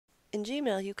In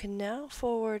Gmail, you can now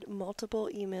forward multiple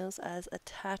emails as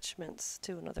attachments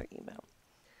to another email.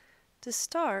 To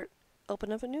start, open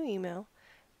up a new email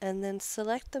and then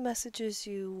select the messages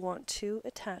you want to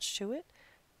attach to it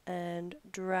and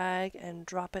drag and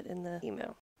drop it in the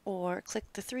email. Or click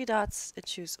the three dots and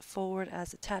choose Forward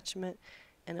as Attachment,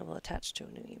 and it will attach to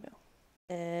a new email.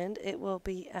 And it will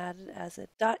be added as a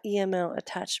 .eml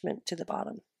attachment to the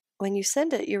bottom. When you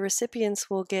send it, your recipients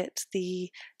will get the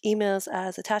emails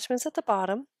as attachments at the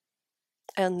bottom,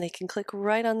 and they can click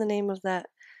right on the name of that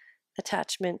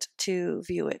attachment to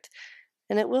view it.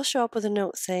 And it will show up with a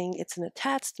note saying it's an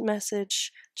attached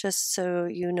message, just so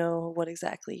you know what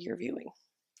exactly you're viewing.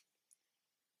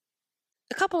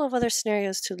 A couple of other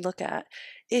scenarios to look at.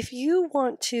 If you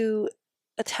want to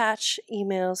attach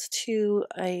emails to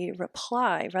a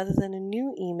reply rather than a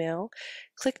new email,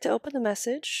 click to open the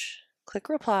message, click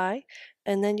reply,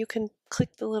 and then you can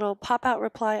click the little pop-out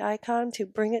reply icon to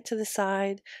bring it to the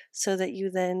side so that you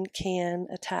then can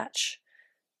attach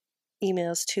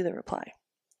emails to the reply.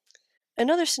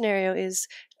 Another scenario is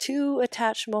to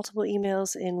attach multiple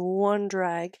emails in one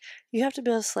drag, you have to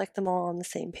be able to select them all on the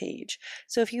same page.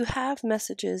 So if you have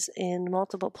messages in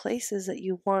multiple places that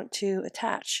you want to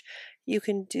attach, you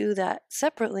can do that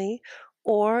separately,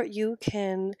 or you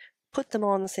can put them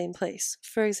all in the same place.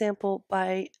 For example,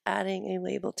 by adding a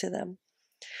label to them.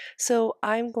 So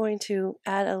I'm going to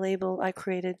add a label I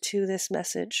created to this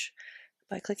message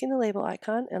by clicking the label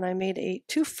icon, and I made a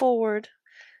to forward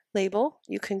label.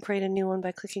 You can create a new one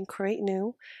by clicking Create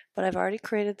New, but I've already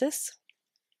created this.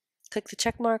 Click the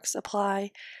check marks,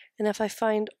 apply, and if I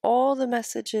find all the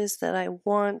messages that I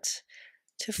want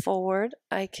to forward,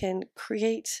 I can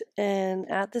create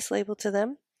and add this label to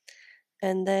them,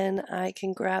 and then I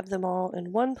can grab them all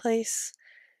in one place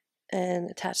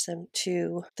and attach them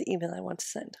to the email I want to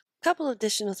send. A couple of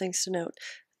additional things to note.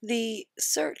 The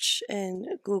search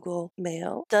in Google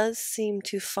Mail does seem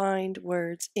to find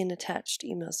words in attached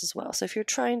emails as well. So if you're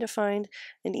trying to find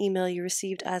an email you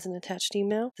received as an attached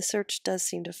email, the search does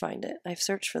seem to find it. I've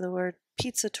searched for the word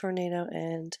pizza tornado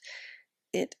and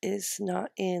it is not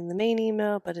in the main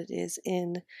email, but it is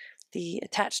in the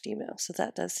attached email. So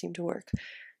that does seem to work.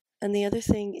 And the other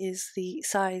thing is the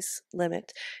size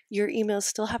limit. Your emails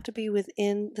still have to be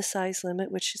within the size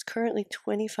limit, which is currently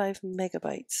 25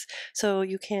 megabytes. So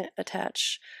you can't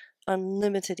attach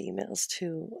unlimited emails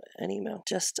to an email,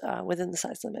 just within the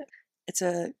size limit. It's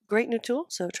a great new tool,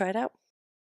 so try it out.